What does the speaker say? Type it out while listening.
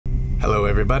Hello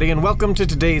everybody, and welcome to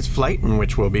today's flight, in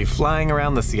which we'll be flying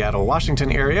around the Seattle,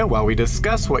 Washington area while we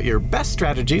discuss what your best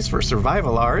strategies for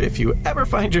survival are if you ever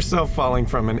find yourself falling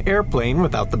from an airplane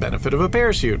without the benefit of a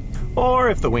parachute,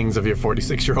 or if the wings of your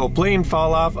 46-year-old plane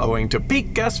fall off owing to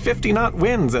peak gust 50-knot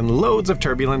winds and loads of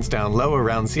turbulence down low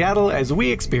around Seattle as we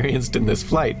experienced in this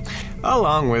flight,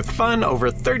 along with fun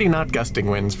over 30-knot gusting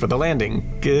winds for the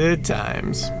landing. Good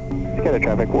times. Scatter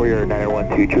traffic, Warrior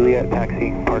 912 Juliet,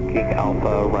 taxiing, parking,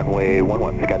 Alpha, runway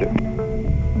 11, scatter.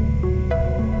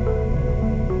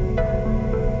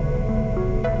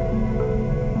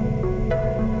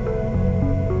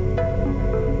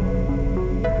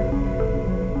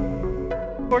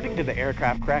 According to the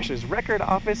Aircraft Crashes Record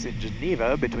Office in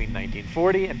Geneva, between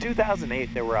 1940 and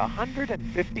 2008, there were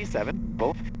 157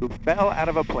 people who fell out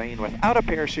of a plane without a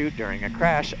parachute during a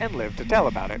crash and lived to tell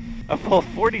about it. A full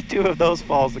 42 of those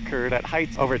falls occurred at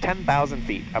heights over 10,000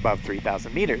 feet, above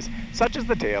 3,000 meters, such as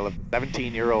the tale of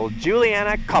 17-year-old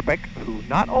Juliana Kopek, who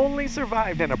not only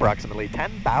survived an approximately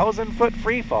 10,000-foot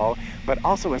free fall, but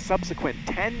also a subsequent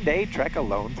 10-day trek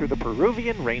alone through the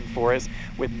Peruvian rainforest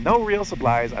with no real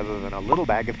supplies other than a little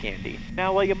bag of candy.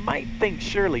 Now, while you might think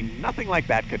surely nothing like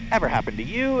that could ever happen to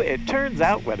you, it turns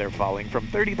out whether falling from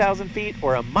 30,000 feet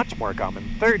or a much more common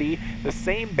 30, the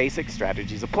same basic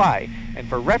strategies apply. And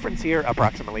for reference here,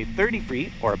 approximately 30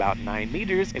 feet, or about 9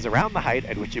 meters, is around the height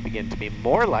at which you begin to be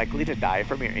more likely to die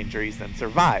from your injuries than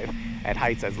survive. At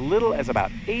heights as little as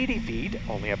about 80 feet,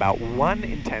 only about 1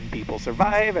 in 10 people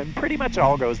survive, and pretty much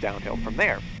all goes downhill from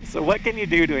there. So what can you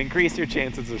do to increase your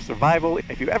chances of survival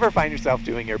if you ever find yourself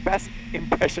doing your best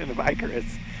impression of Icarus?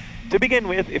 To begin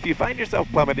with, if you find yourself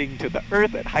plummeting to the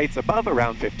Earth at heights above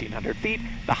around 1,500 feet,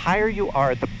 the higher you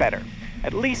are, the better,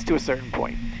 at least to a certain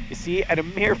point. You see, at a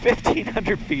mere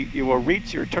 1,500 feet, you will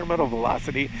reach your terminal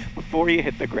velocity before you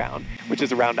hit the ground, which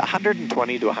is around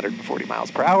 120 to 140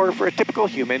 miles per hour for a typical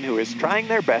human who is trying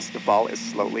their best to fall as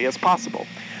slowly as possible.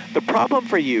 The problem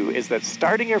for you is that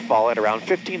starting your fall at around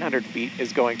 1,500 feet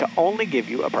is going to only give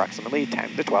you approximately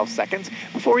 10 to 12 seconds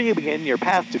before you begin your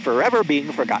path to forever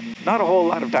being forgotten. Not a whole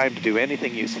lot of time to do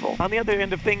anything useful. On the other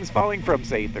end of things, falling from,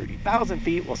 say, 30,000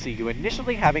 feet will see you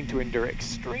initially having to endure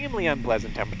extremely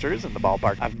unpleasant temperatures in the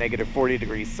ballpark of negative 40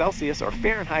 degrees Celsius or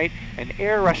Fahrenheit, and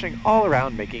air rushing all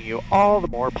around, making you all the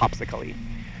more popsicle-y.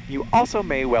 You also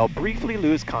may well briefly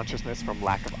lose consciousness from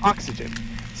lack of oxygen.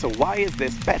 So why is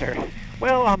this better?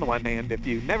 Well, on the one hand, if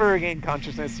you never regain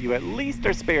consciousness, you at least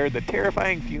are spared the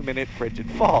terrifying few-minute frigid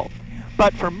fall.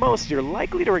 But for most, you're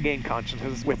likely to regain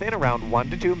consciousness within around 1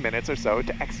 to 2 minutes or so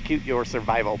to execute your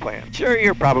survival plan. Sure,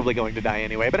 you're probably going to die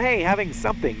anyway, but hey, having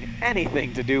something,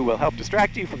 anything to do will help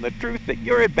distract you from the truth that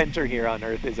your adventure here on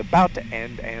Earth is about to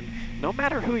end, and no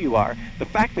matter who you are, the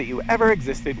fact that you ever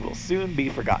existed will soon be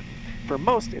forgotten. For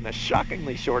most in a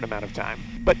shockingly short amount of time.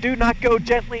 But do not go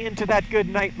gently into that good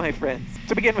night, my friends.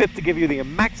 To begin with, to give you the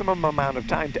maximum amount of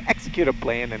time to execute a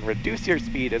plan and reduce your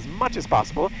speed as much as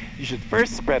possible, you should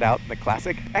first spread out in the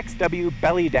classic XW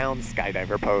belly down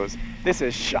skydiver pose. This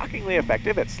is shockingly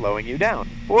effective at slowing you down.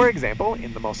 For example,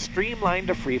 in the most streamlined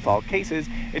of freefall cases,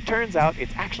 it turns out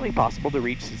it's actually possible to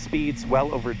reach speeds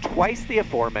well over twice the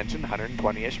aforementioned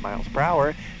 120-ish miles per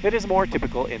hour that is more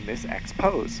typical in this X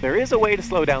pose. There is a way to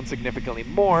slow down significantly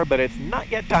more, but it's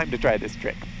not yet time to try this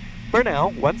trick. For now,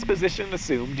 once position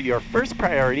assumed, your first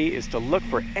priority is to look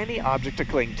for any object to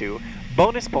cling to.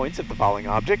 Bonus points if the falling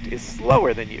object is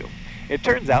slower than you. It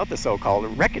turns out the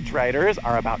so-called wreckage riders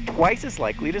are about twice as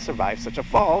likely to survive such a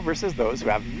fall versus those who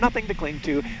have nothing to cling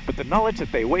to but the knowledge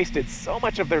that they wasted so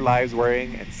much of their lives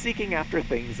worrying and seeking after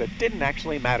things that didn't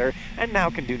actually matter and now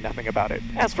can do nothing about it.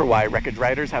 As for why wreckage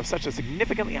riders have such a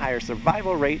significantly higher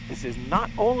survival rate, this is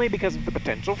not only because of the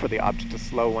potential for the object to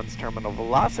slow one's terminal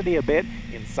velocity a bit,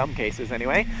 in some cases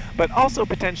anyway, but also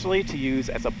potentially to use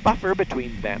as a buffer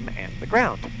between them and the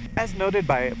ground. As noted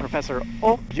by Professor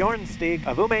Ulf Bjornstig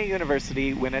of Umeå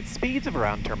University, when at speeds of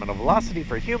around terminal velocity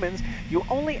for humans, you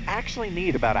only actually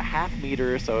need about a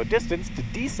half-meter or so distance to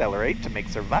decelerate to make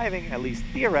surviving at least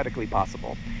theoretically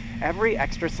possible. Every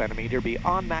extra centimeter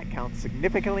beyond that counts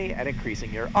significantly at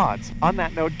increasing your odds. On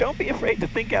that note, don't be afraid to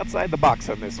think outside the box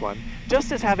on this one.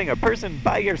 Just as having a person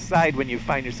by your side when you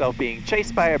find yourself being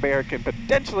chased by a bear can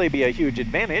potentially be a huge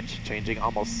advantage, changing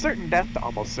almost certain death to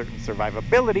almost certain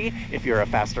survivability if you're a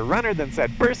faster runner than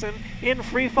said person, in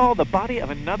freefall, the body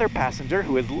of another passenger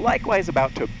who is likewise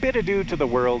about to bid adieu to the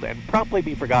world and promptly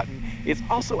be forgotten is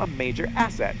also a major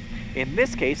asset. In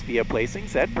this case, via placing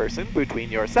said person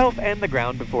between yourself and the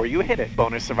ground before you hit it.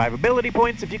 Bonus survivability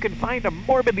points if you can find a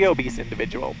morbidly obese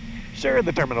individual. Sure,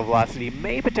 the terminal velocity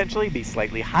may potentially be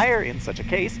slightly higher in such a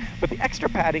case, but the extra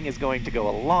padding is going to go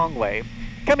a long way.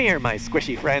 Come here, my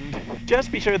squishy friend.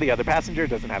 Just be sure the other passenger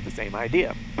doesn't have the same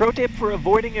idea. Pro tip for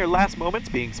avoiding your last moments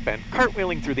being spent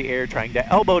cartwheeling through the air trying to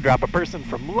elbow drop a person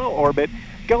from low orbit,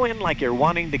 go in like you're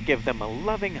wanting to give them a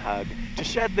loving hug, to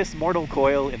shed this mortal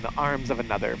coil in the arms of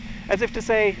another, as if to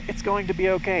say, it's going to be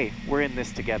okay, we're in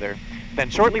this together. Then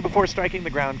shortly before striking the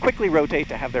ground, quickly rotate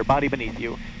to have their body beneath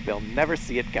you. They'll never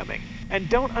see it coming. And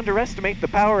don't underestimate the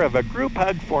power of a group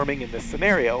hug forming in this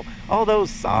scenario, all those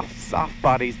soft, soft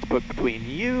bodies to put between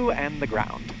you and the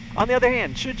ground. On the other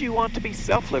hand, should you want to be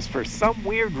selfless for some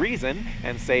weird reason,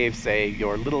 and save, say,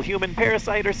 your little human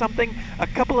parasite or something, a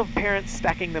couple of parents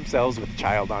stacking themselves with the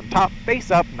child on top,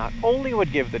 face up, not only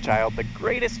would give the child the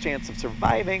greatest chance of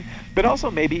surviving, but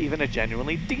also maybe even a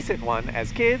genuinely decent one,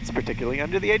 as kids, particularly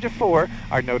under the age of 4,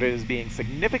 are noted as being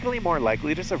significantly more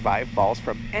likely to survive falls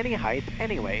from any height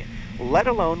anyway, let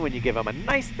alone when you give them a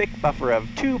nice thick buffer of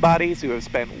 2 bodies who have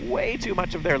spent way too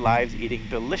much of their lives eating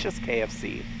delicious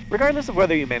KFC. Regardless of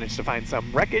whether you manage to find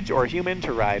some wreckage or human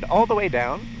to ride all the way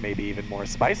down, maybe even more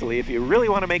spicily if you really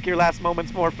want to make your last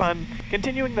moments more fun,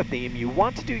 continuing the theme, you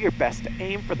want to do your best to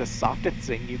aim for the softest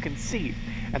thing you can see,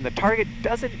 and the target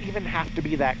doesn't even have to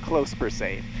be that close per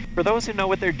se. For those who know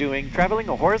what they're doing, traveling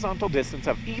a horizontal distance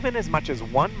of even as much as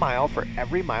 1 mile for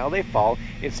every mile they fall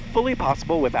is fully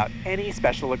possible without any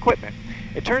special equipment.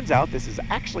 It turns out this is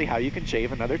actually how you can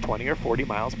shave another 20 or 40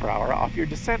 miles per hour off your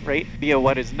descent rate via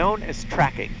what is known as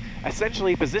tracking,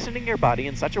 essentially positioning your body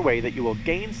in such a way that you will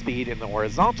gain speed in the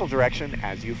horizontal direction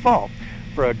as you fall.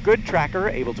 For a good tracker,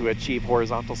 able to achieve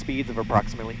horizontal speeds of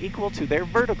approximately equal to their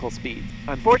vertical speeds.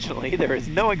 Unfortunately, there is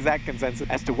no exact consensus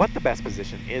as to what the best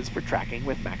position is for tracking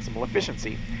with maximal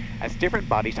efficiency, as different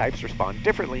body types respond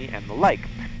differently and the like.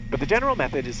 But the general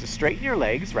method is to straighten your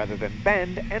legs rather than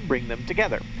bend and bring them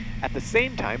together. At the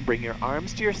same time, bring your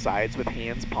arms to your sides with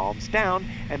hands palms down,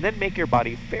 and then make your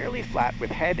body fairly flat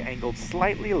with head angled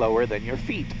slightly lower than your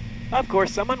feet. Of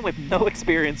course, someone with no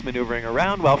experience maneuvering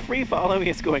around while free-falling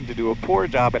is going to do a poor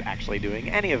job at actually doing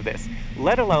any of this,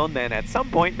 let alone then at some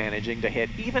point managing to hit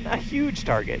even a huge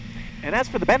target. And as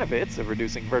for the benefits of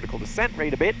reducing vertical descent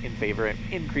rate a bit in favor of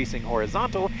increasing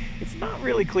horizontal, it's not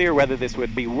really clear whether this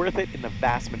would be worth it in the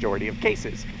vast majority of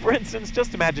cases. For instance,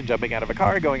 just imagine jumping out of a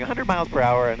car going 100 miles per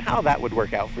hour and how that would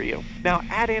work out for you. Now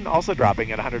add in also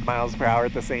dropping at 100 miles per hour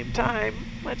at the same time,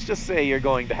 let's just say you're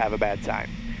going to have a bad time.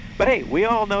 But hey, we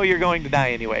all know you're going to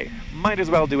die anyway. Might as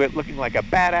well do it looking like a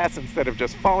badass instead of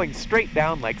just falling straight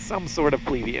down like some sort of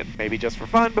plebeian. Maybe just for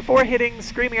fun, before hitting,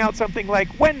 screaming out something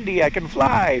like, "Wendy, I can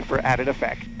fly!" for added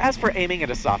effect. As for aiming at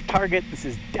a soft target, this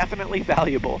is definitely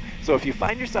valuable. So if you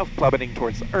find yourself plummeting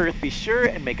towards the earth, be sure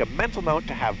and make a mental note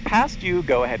to have past you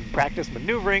go ahead and practice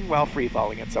maneuvering while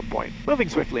free-falling at some point. Moving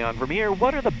swiftly on from here,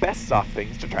 what are the best soft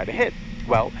things to try to hit?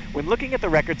 Well, when looking at the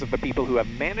records of the people who have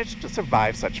managed to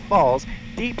survive such falls,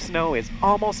 deep snow is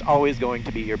almost always going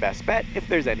to be your best bet if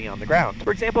there's any on the ground.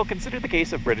 For example, consider the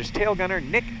case of British tail gunner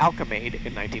Nick Alcamaid.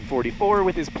 In 1944,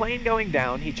 with his plane going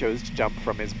down, he chose to jump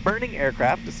from his burning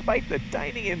aircraft despite the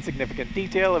tiny insignificant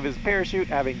detail of his parachute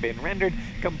having been rendered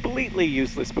completely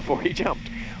useless before he jumped.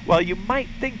 While you might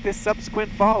think this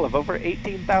subsequent fall of over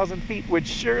 18,000 feet would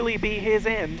surely be his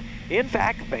end, in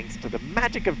fact, thanks to the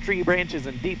magic of tree branches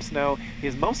and deep snow,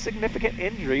 his most significant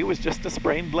injury was just a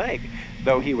sprained leg,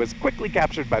 though he was quickly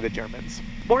captured by the Germans.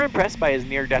 More impressed by his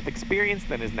near-death experience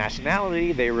than his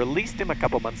nationality, they released him a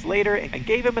couple months later and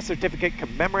gave him a certificate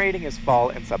commemorating his fall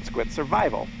and subsequent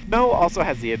survival. Snow also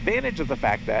has the advantage of the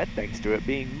fact that, thanks to it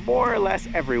being more or less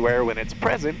everywhere when it's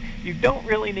present, you don't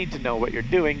really need to know what you're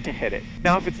doing to hit it.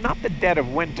 Now, if it's not the dead of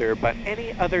winter, but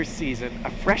any other season, a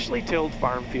freshly tilled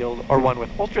farm field or one with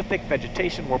ultra-thick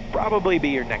vegetation will probably be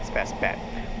your next best bet,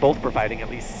 both providing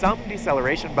at least some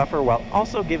deceleration buffer while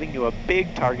also giving you a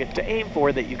big target to aim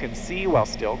for that you can see while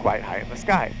still quite high in the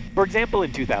sky. For example,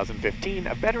 in 2015,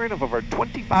 a veteran of over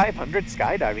 2,500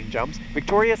 skydiving jumps,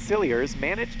 Victoria Cilliers,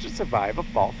 managed to survive a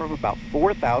fall from about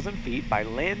 4,000 feet by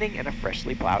landing in a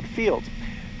freshly plowed field.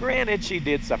 Granted, she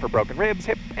did suffer broken ribs,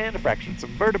 hip, and fractured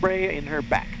some vertebrae in her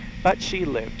back, but she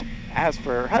lived. As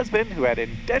for her husband, who had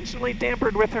intentionally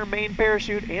tampered with her main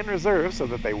parachute and reserve so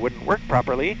that they wouldn't work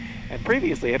properly, and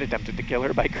previously had attempted to kill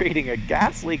her by creating a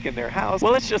gas leak in their house,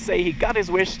 well, let's just say he got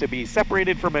his wish to be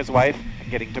separated from his wife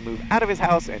and getting to move out of his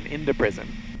house and into prison.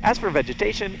 As for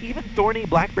vegetation, even thorny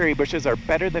blackberry bushes are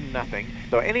better than nothing,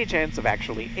 though any chance of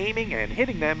actually aiming and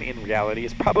hitting them in reality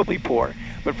is probably poor.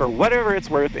 But for whatever it's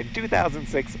worth, in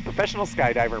 2006, professional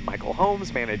skydiver Michael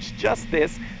Holmes managed just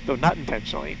this, though not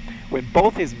intentionally, when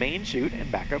both his main chute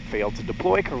and backup failed to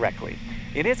deploy correctly.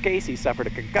 In his case, he suffered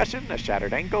a concussion, a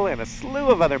shattered ankle, and a slew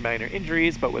of other minor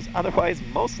injuries, but was otherwise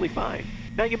mostly fine.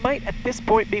 Now you might at this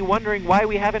point be wondering why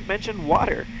we haven't mentioned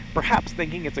water, perhaps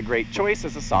thinking it's a great choice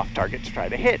as a soft target to try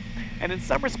to hit. And in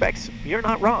some respects, you're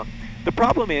not wrong. The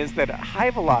problem is that at high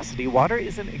velocity, water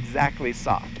isn't exactly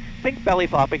soft. Think belly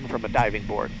flopping from a diving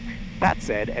board. That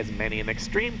said, as many an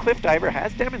extreme cliff diver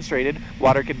has demonstrated,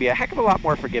 water can be a heck of a lot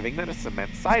more forgiving than a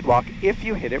cement sidewalk if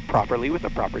you hit it properly with the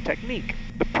proper technique.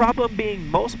 The problem being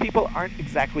most people aren't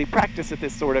exactly practiced at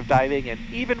this sort of diving, and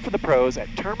even for the pros, at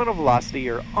terminal velocity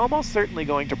you're almost certainly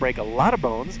going to break a lot of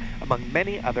bones, among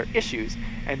many other issues.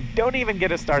 And don't even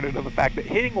get us started on the fact that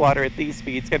hitting water at these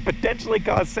speeds can potentially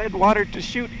cause said water to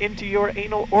shoot into your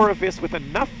anal orifice with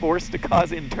enough force to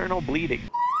cause internal bleeding.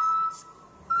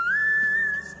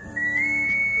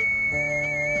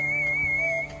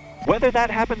 Whether that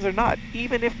happens or not,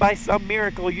 even if by some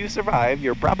miracle you survive,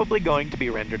 you're probably going to be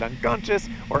rendered unconscious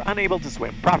or unable to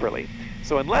swim properly.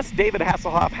 So unless David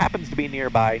Hasselhoff happens to be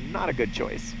nearby, not a good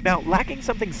choice. Now, lacking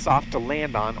something soft to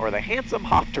land on or the handsome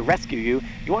Hoff to rescue you,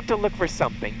 you want to look for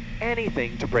something,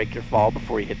 anything to break your fall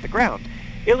before you hit the ground.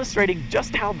 Illustrating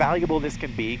just how valuable this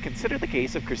can be, consider the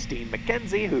case of Christine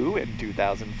McKenzie, who, in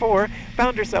 2004,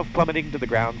 found herself plummeting to the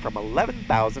ground from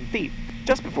 11,000 feet.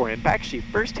 Just before impact, she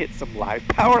first hit some live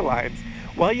power lines.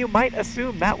 While you might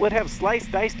assume that would have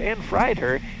sliced, diced, and fried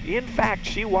her, in fact,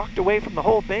 she walked away from the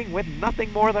whole thing with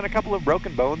nothing more than a couple of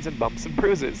broken bones and bumps and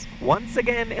bruises. Once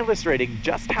again illustrating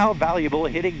just how valuable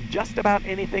hitting just about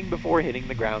anything before hitting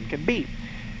the ground can be.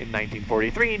 In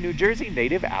 1943, New Jersey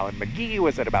native Alan McGee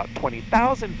was at about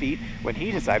 20,000 feet when he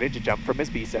decided to jump from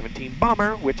his B-17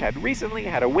 bomber, which had recently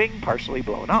had a wing partially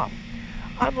blown off.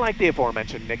 Unlike the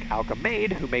aforementioned Nick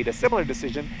Alcamade, who made a similar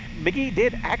decision, McGee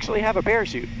did actually have a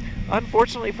parachute.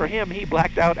 Unfortunately for him, he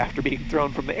blacked out after being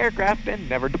thrown from the aircraft and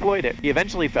never deployed it. He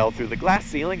eventually fell through the glass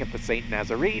ceiling at the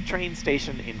Saint-Nazaire train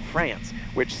station in France,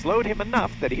 which slowed him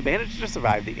enough that he managed to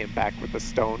survive the impact with the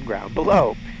stone ground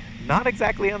below. Not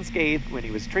exactly unscathed, when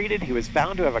he was treated, he was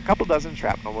found to have a couple dozen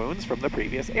shrapnel wounds from the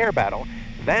previous air battle,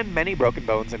 then many broken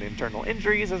bones and internal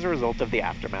injuries as a result of the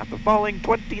aftermath of falling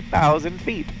 20,000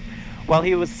 feet. While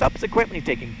he was subsequently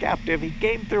taken captive, he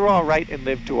came through all right and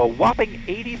lived to a whopping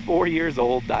 84 years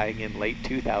old, dying in late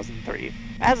 2003.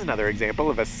 As another example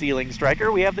of a ceiling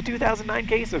striker, we have the 2009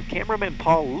 case of cameraman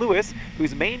Paul Lewis,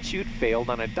 whose main chute failed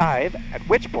on a dive, at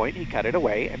which point he cut it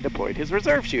away and deployed his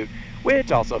reserve chute,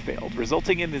 which also failed,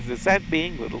 resulting in his descent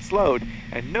being little slowed,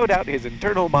 and no doubt his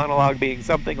internal monologue being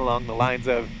something along the lines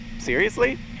of,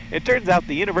 "Seriously?" It turns out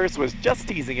the universe was just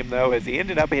teasing him though, as he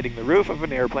ended up hitting the roof of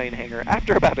an airplane hangar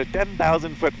after about a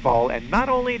 10,000-foot fall, and not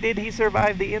only did he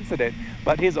survive the incident,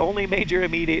 but his only major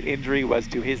immediate injury was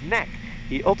to his neck.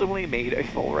 He ultimately made a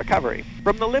full recovery.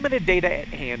 From the limited data at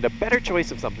hand, a better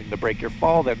choice of something to break your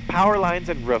fall than power lines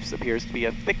and roofs appears to be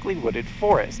a thickly wooded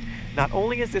forest. Not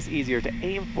only is this easier to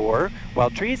aim for, while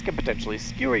trees can potentially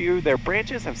skewer you, their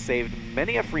branches have saved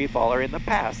many a freefaller in the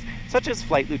past, such as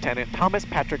Flight Lieutenant Thomas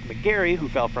Patrick McGarry, who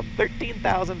fell from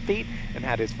 13,000 feet and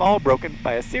had his fall broken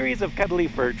by a series of cuddly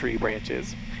fir tree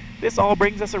branches. This all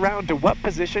brings us around to what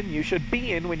position you should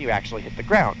be in when you actually hit the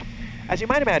ground. As you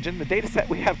might imagine, the dataset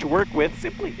we have to work with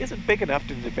simply isn't big enough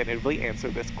to definitively answer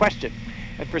this question.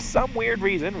 And for some weird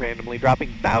reason, randomly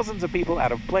dropping thousands of people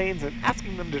out of planes and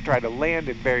asking them to try to land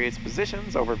in various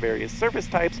positions over various surface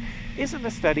types isn't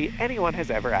a study anyone has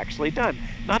ever actually done.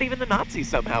 Not even the Nazis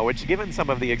somehow, which given some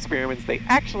of the experiments they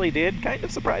actually did, kind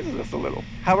of surprises us a little.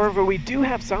 However, we do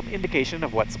have some indication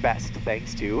of what's best,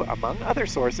 thanks to, among other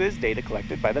sources, data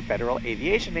collected by the Federal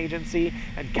Aviation Agency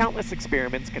and countless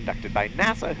experiments conducted by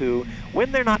NASA who,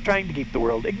 when they're not trying to keep the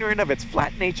world ignorant of its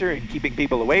flat nature and keeping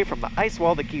people away from the ice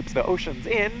wall that keeps the oceans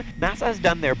in, NASA has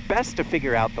done their best to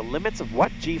figure out the limits of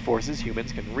what G-forces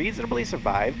humans can reasonably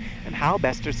survive and how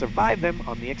best to survive them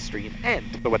on the extreme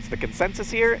end. So what's the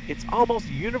consensus here? It's almost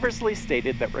universally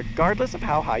stated that regardless of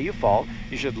how high you fall,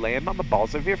 you should land on the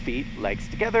balls of your feet, legs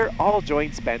together, all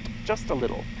joints bent just a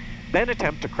little. Then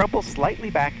attempt to crumple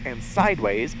slightly back and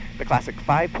sideways, the classic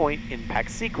 5-point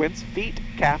impact sequence, feet,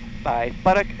 calf, thigh,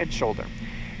 buttock, and shoulder.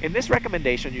 In this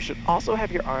recommendation, you should also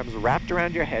have your arms wrapped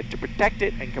around your head to protect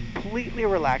it and completely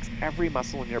relax every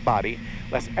muscle in your body,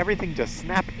 lest everything just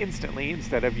snap instantly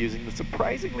instead of using the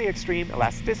surprisingly extreme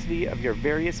elasticity of your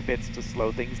various bits to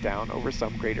slow things down over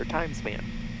some greater time span.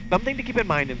 Something to keep in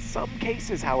mind in some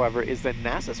cases, however, is that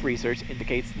NASA's research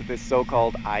indicates that this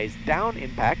so-called eyes-down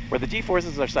impact, where the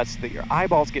G-forces are such that your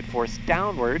eyeballs get forced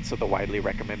downward, so the widely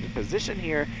recommended position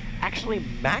here, actually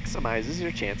maximizes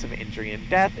your chance of injury and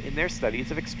death in their studies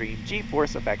of extreme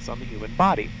G-force effects on the human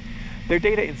body. Their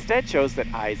data instead shows that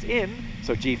eyes in,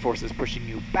 so G-forces pushing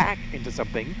you back into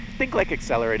something, think like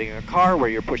accelerating a car where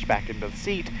you're pushed back into the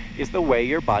seat, is the way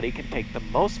your body can take the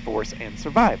most force and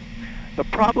survive. The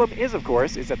problem is, of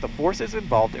course, is that the forces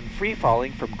involved in free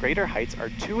falling from greater heights are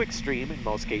too extreme in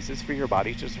most cases for your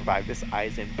body to survive this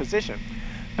eyes-in position.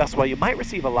 Thus, while you might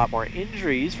receive a lot more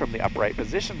injuries from the upright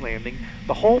position landing,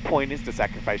 the whole point is to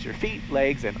sacrifice your feet,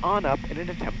 legs, and on up in an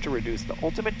attempt to reduce the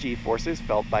ultimate G-forces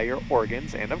felt by your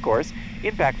organs and, of course,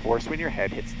 impact force when your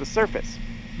head hits the surface.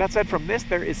 That said, from this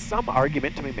there is some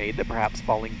argument to be made that perhaps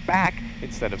falling back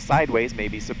instead of sideways may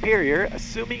be superior,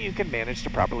 assuming you can manage to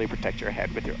properly protect your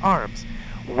head with your arms.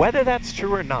 Whether that's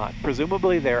true or not,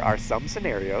 presumably there are some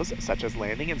scenarios, such as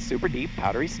landing in super deep,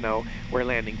 powdery snow, where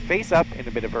landing face up in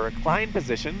a bit of a reclined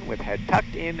position with head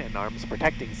tucked in and arms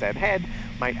protecting said head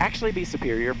might actually be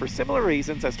superior for similar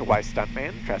reasons as to why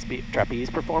stuntmen, trapeze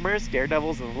performers,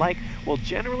 daredevils, and the like will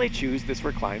generally choose this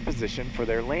reclined position for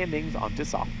their landings onto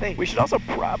soft things. We should also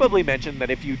probably mention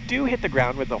that if you do hit the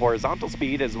ground with the horizontal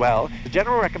speed as well, the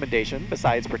general recommendation,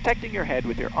 besides protecting your head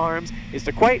with your arms, is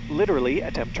to quite literally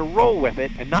attempt to roll with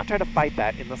it and not try to fight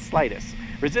that in the slightest.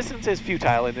 Resistance is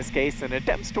futile in this case, and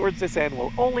attempts towards this end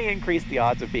will only increase the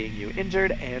odds of being you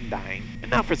injured and dying.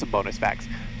 And now for some bonus facts.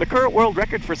 The current world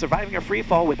record for surviving a free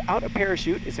fall without a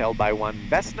parachute is held by one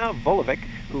Vesna Volovic,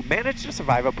 who managed to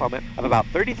survive a plummet of about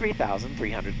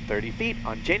 33,330 feet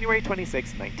on January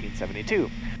 26,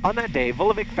 1972. On that day,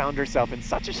 Volovic found herself in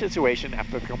such a situation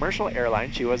after the commercial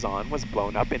airline she was on was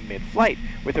blown up in mid-flight,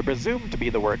 with it presumed to be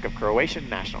the work of Croatian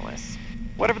nationalists.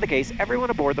 Whatever the case, everyone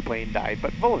aboard the plane died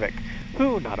but Volovic,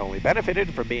 who not only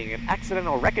benefited from being an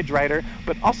accidental wreckage rider,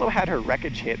 but also had her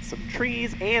wreckage hit some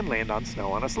trees and land on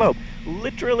snow on a slope.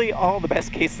 Literally all the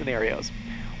best case scenarios.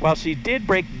 While she did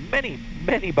break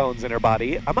many bones in her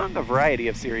body, among a variety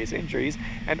of serious injuries,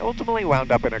 and ultimately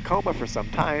wound up in a coma for some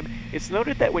time, it's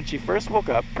noted that when she first woke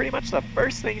up, pretty much the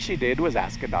first thing she did was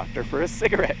ask a doctor for a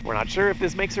cigarette. We're not sure if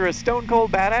this makes her a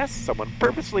stone-cold badass, someone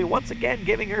purposely once again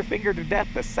giving her finger to death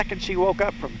the second she woke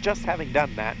up from just having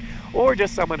done that, or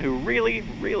just someone who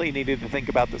really needed to think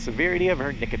about the severity of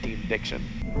her nicotine addiction.